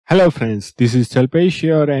Hello friends, this is Chalpesh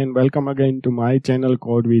here and welcome again to my channel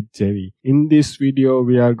Code with JV. In this video,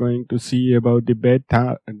 we are going to see about the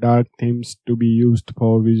beta dark themes to be used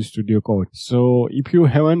for Visual Studio Code. So if you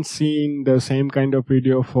haven't seen the same kind of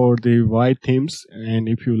video for the white themes and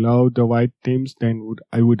if you love the white themes, then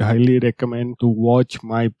I would highly recommend to watch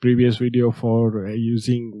my previous video for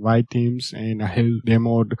using white themes, and I have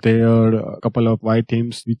demoed there a couple of white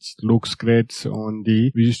themes which looks great on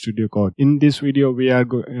the Visual Studio Code. In this video, we are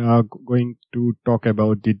going to talk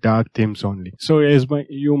about the dark themes only. So as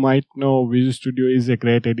you might know, Visual Studio is a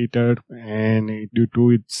great editor, and due to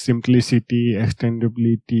its simplicity,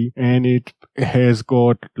 extendability, and it has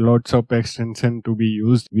got lots of extension to be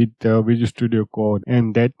used with Visual Studio Code,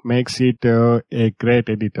 and that makes it a great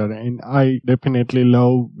editor. And I definitely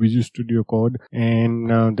love Visual Studio Code, and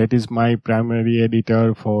that is my primary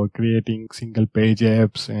editor for creating single page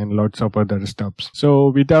apps and lots of other stuff. So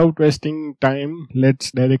without wasting time,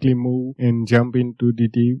 let's directly move and jump into the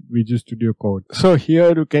Visual Studio Code. So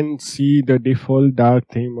here you can see the default dark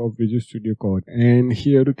theme of Visual Studio Code, and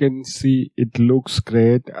here you can see it looks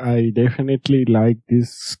great. I definitely like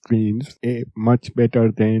these screens much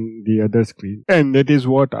better than the other screen, and that is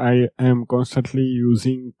what I am constantly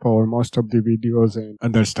using for most of the videos and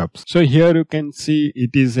other stuff. So here you can see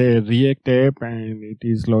it is a React app and it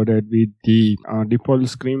is loaded with the default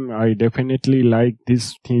screen. I definitely like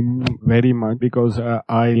this theme very much because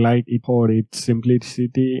I like it for its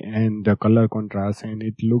simplicity and the color contrast, and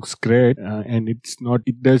it looks great, and it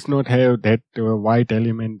does not have that white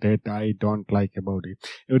element that I don't like about it.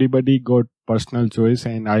 Everybody got personal choice,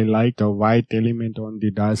 and I like the white element on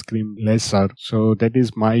the dark screen lesser, so that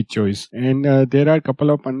is my choice. And there are a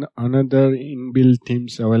couple of another inbuilt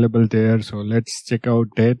themes available there, so let's check out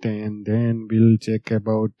that and then we'll check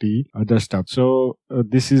about the other stuff. So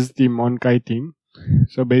this is the Malkite theme.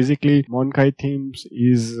 So basically, Malkite themes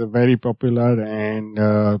is very popular, and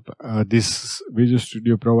this Visual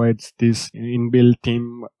Studio provides this inbuilt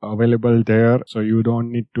theme available there, so you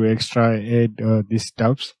don't need to extra add these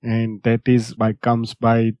stuffs, and that is comes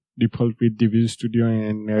by default with the Visual Studio,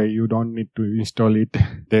 and you don't need to install it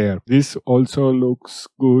there. This also looks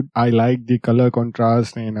good. I like the color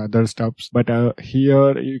contrast and other stuffs, but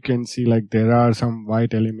here you can see like there are some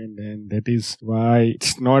white element, and that is why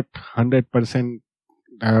it's not 100%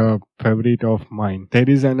 favorite of mine. There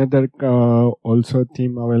is another also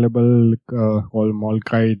theme available called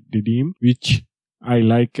Malkite Redeem, which I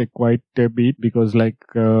like quite a bit because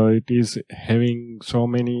it is having so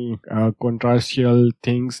many contrastial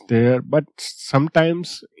things there, but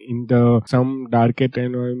sometimes in some darker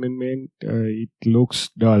environment it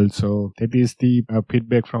looks dull. So that is the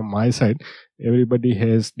feedback from my side. Everybody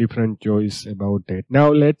has different choice about that.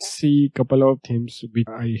 Now let's see a couple of themes which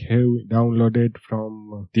I have downloaded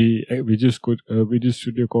from the Visual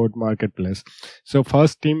Studio Code Marketplace. So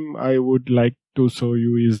first theme I would like to show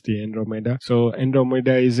you is the Andromeda. So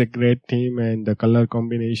Andromeda is a great theme, and the color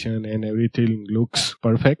combination and everything looks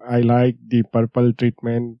perfect. I like the purple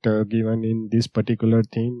treatment given in this particular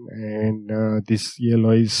theme, and this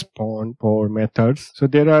yellow is font for methods. So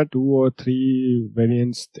there are 2 or 3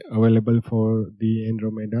 variants available for the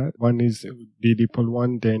Andromeda. One is the default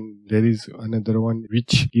one, then there is another one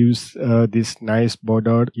which gives this nice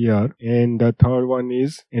border here, and the third one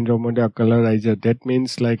is Andromeda Colorizer. That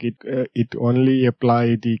means it only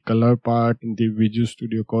apply the color part in the Visual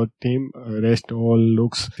Studio Code theme. Rest all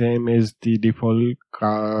looks same as the default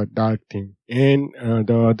dark theme. And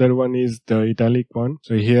the other one is the Italic one.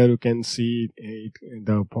 So here you can see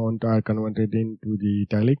the font are converted into the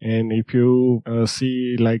Italic, and if you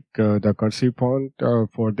see the cursive font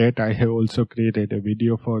for that, I have also created a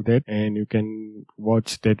video for that, and you can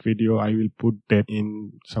watch that video. I will put that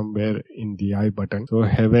in somewhere in the I button, so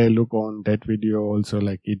have a look on that video also.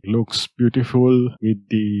 It looks beautiful with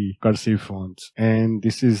the cursive fonts, and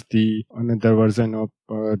this is the another version of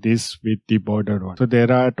this with the border one. So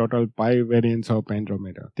there are total 5 variants of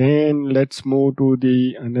Andromeda. Then let's move to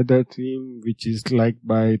the another theme which is liked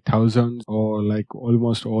by thousands or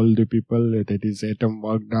almost all the people, that is Atom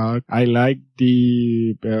Work Dark. I like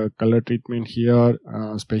the color treatment here,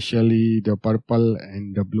 especially the purple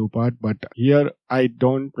and the blue part, but here I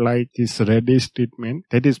don't like this reddish treatment.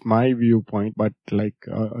 That is my viewpoint, but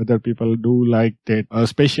other people do like that,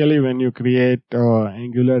 especially when you create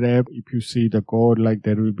Angular app. If you see the code,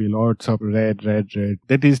 there will be lots of red.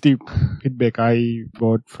 That is the feedback I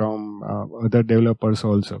got from other developers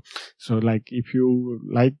also. So like if you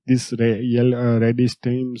like this Redis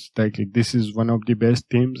themes, like this is one of the best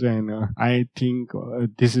themes, and I think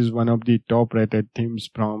this is one of the top rated themes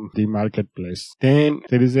from the marketplace. Then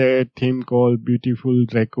there is a theme called Beautiful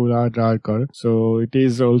Dracula Darker. So it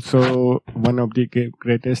is also one of the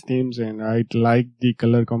greatest themes, and I like the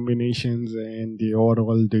color combinations and the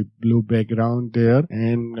overall the blue background there.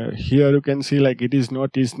 And here you can see like it is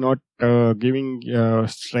not giving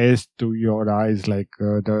stress to your eyes, like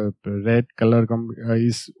the red color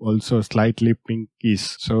is also slightly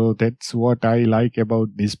pinkish. So that's what I like about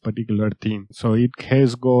this particular theme. So it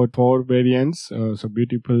has got 4 variants. So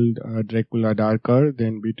Beautiful Dracula Darker,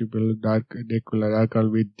 then Beautiful Dracula Darker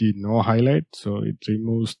with the no highlight, so it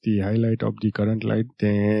removes the highlight of the current light.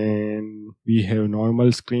 Then we have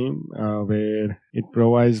normal screen where it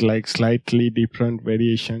provides like slightly different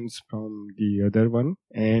variations from the other one,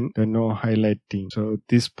 and the no highlight theme. So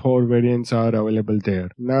these 4 variants are available there.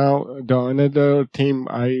 Now the another theme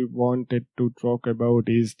I wanted to talk about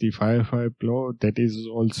is the Firefly Plot. That is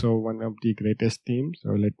also one of the greatest themes.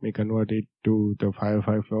 So let me convert it to the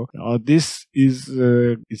Firefly Plot. This is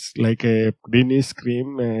it's like a greenish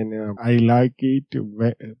cream, and I like it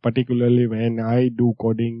particularly when I do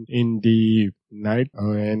coding in the night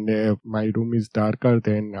and my room is darker.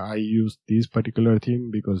 Then I use this particular theme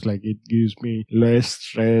because like it gives me less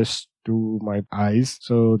stress to my eyes.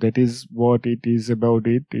 So that is what it is about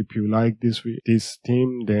it. If you like this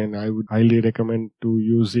theme, then I would highly recommend to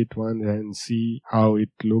use it once and see how it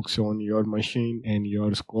looks on your machine and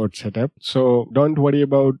your code setup. So don't worry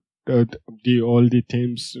about all the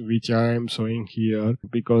themes which I am showing here,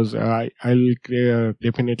 because I'll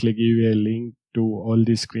definitely give a link to all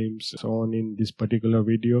the screens shown in this particular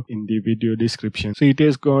video in the video description. So it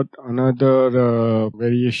has got another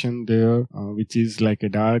variation there which is like a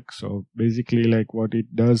dark. So basically like what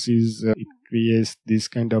it does is it creates this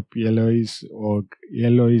kind of yellowish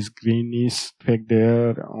greenish effect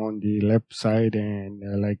there on the left side, and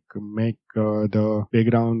like make the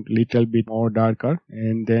background little bit more darker.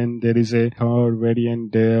 And then there is a third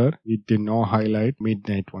variant there with the no highlight,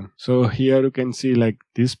 midnight one. So here you can see like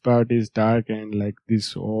this part is dark and like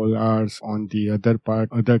this all are on the other part,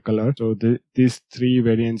 other color. So these 3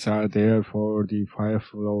 variants are there for the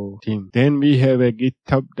Firefly theme. Then we have a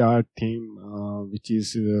GitHub Dark theme which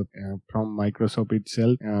is from Microsoft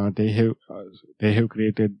itself. They have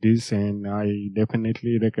created this, and I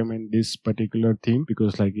definitely recommend this particular theme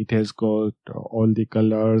because like it has got all the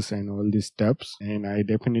colors and all the steps, and I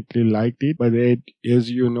definitely liked it. But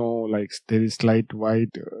as you know, like there is slight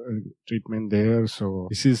white treatment there, so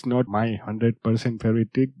this is not my 100% favorite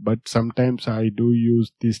thing, but sometimes I do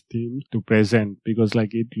use this theme to present because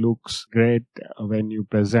like it looks great when you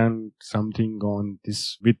present something on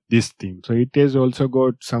this with this theme. So it has also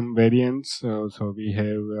got some variants. So we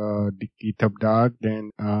have the GitHub Dark,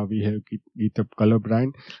 then we have GitHub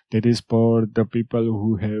Colorblind. That is for the people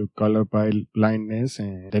who have color blindness,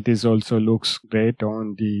 and that is also looks great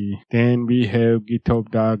on the. Then we have GitHub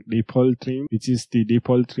Dark default theme, which is the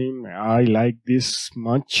default theme. I like this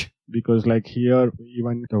much because like here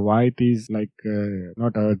even the white is like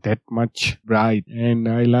not that much bright, and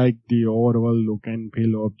I like the overall look and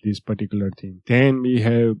feel of this particular theme. Then we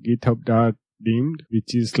have GitHub Dark Dimmed,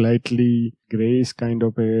 which is slightly grayish kind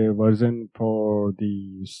of a version for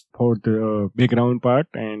the background part,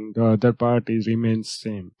 and the other part remains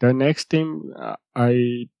same. The next theme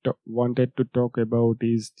I wanted to talk about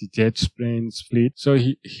is the JetBrains Fleet. So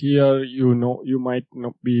here you might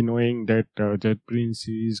not be knowing that JetBrains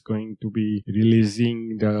is going to be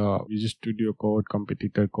releasing the Visual Studio Code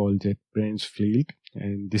competitor called JetBrains Fleet,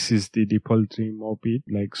 and this is the default theme of it.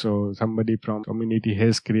 Like so somebody from community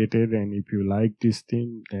has created, and if you like this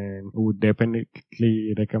theme, then I would definitely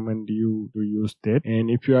recommend you to use that. And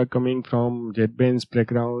if you are coming from JetBrains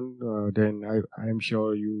background, then I am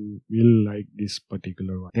sure you will like this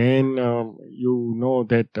particular one. Then you know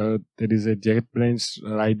that there is a JetBrains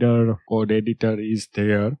Rider code editor is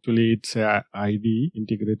there. Actually it's a ID,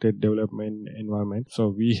 integrated development environment.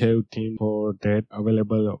 So we have theme for that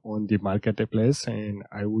available on the marketplace, and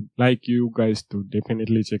I would like you guys to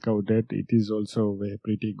definitely check out that. It is also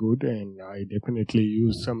pretty good, and I definitely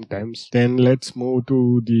use sometimes. Then let's move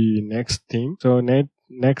to the next theme. So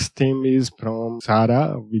next theme is from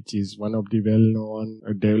Sarah, which is one of the well-known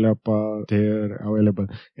developer there available,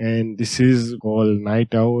 and this is called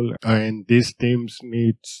Night Owl, and this theme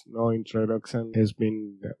needs no introduction. Has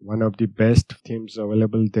been one of the best themes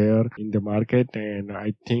available there in the market, and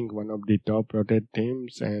I think one of the top rated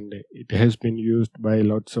themes, and it has been used by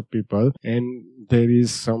lots of people, and there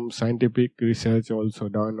is some scientific research also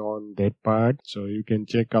done on that part, so you can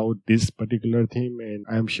check out this particular theme, and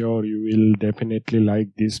I'm sure you will definitely like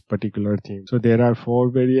this particular theme. So there are 4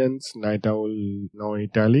 variants: Night Owl No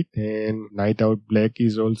Italic, and Night Owl Black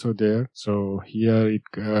is also there. So here it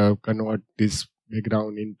convert this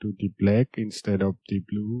background into the black instead of the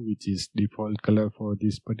blue, which is default color for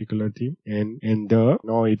this particular theme, and the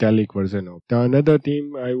no italic version of. The another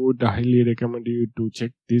theme I would highly recommend you to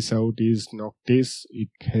check this out is Noctis. It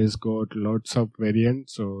has got lots of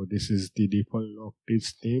variants, so this is the default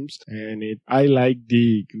Noctis themes, and I like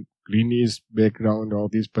the greenish background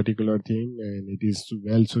of this particular theme, and it is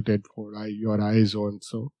well suited for your eyes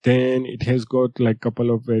also. Then it has got like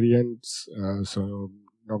couple of variants, so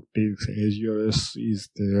Noctis Azurus is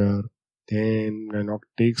there, then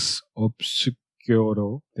Noctis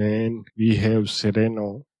Obscuro, then we have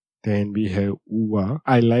Sereno, then we have Uva.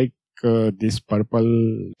 I like this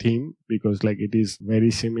purple theme because like it is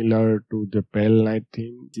very similar to the Pale Night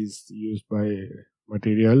theme, which is used by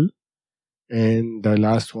Material. And the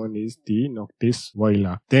last one is the Noctis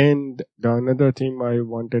Voila. Then the another theme I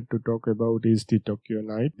wanted to talk about is the Tokyo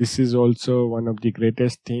Night. This is also one of the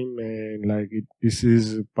greatest theme, and like this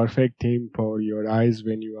is perfect theme for your eyes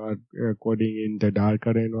when you are coding in the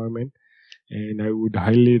darker environment. And I would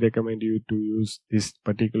highly recommend you to use this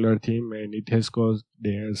particular theme, and it has got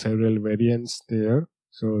there are several variants there.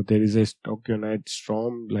 So there is a Tokyo Night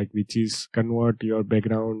Storm, like which is convert your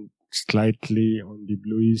background slightly on the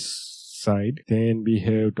bluish side. Then we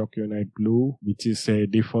have Tokyo Night Blue, which is a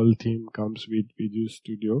default theme, comes with Visual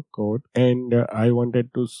Studio Code. And I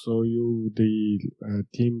wanted to show you the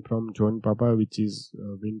theme from John Papa, which is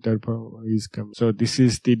Winter is coming. So this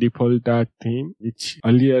is the default dark theme, which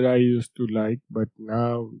earlier I used to like, but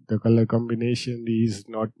now the color combination is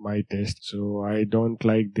not my taste, so I don't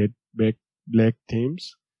like that black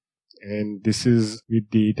themes. And this is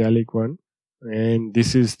with the italic one, and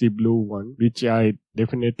this is the blue one, which I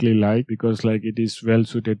definitely like because like it is well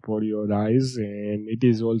suited for your eyes, and it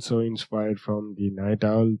is also inspired from the Night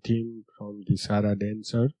Owl theme from the Sarah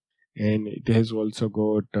Dancer, and it has also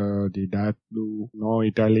got the dark blue no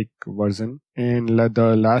italic version. And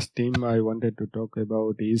the last theme I wanted to talk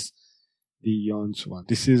about is the Yonce one.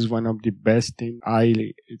 This is one of the best themes.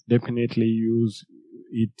 I definitely use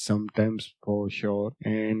it sometimes for sure,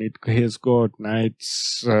 and it has got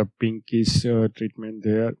nice pinkish treatment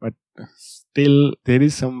there, but still there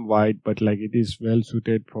is some white, but like it is well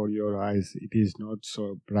suited for your eyes. It is not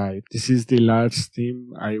so bright. This is the last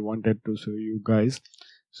theme I wanted to show you guys.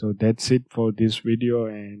 So that's it for this video,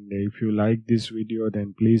 and if you like this video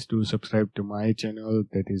then please do subscribe to my channel,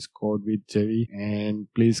 that is Code with Javi, and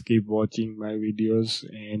please keep watching my videos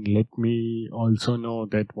and let me also know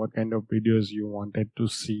that what kind of videos you wanted to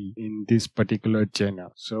see in this particular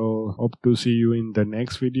channel. So hope to see you in the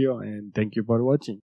next video, and thank you for watching.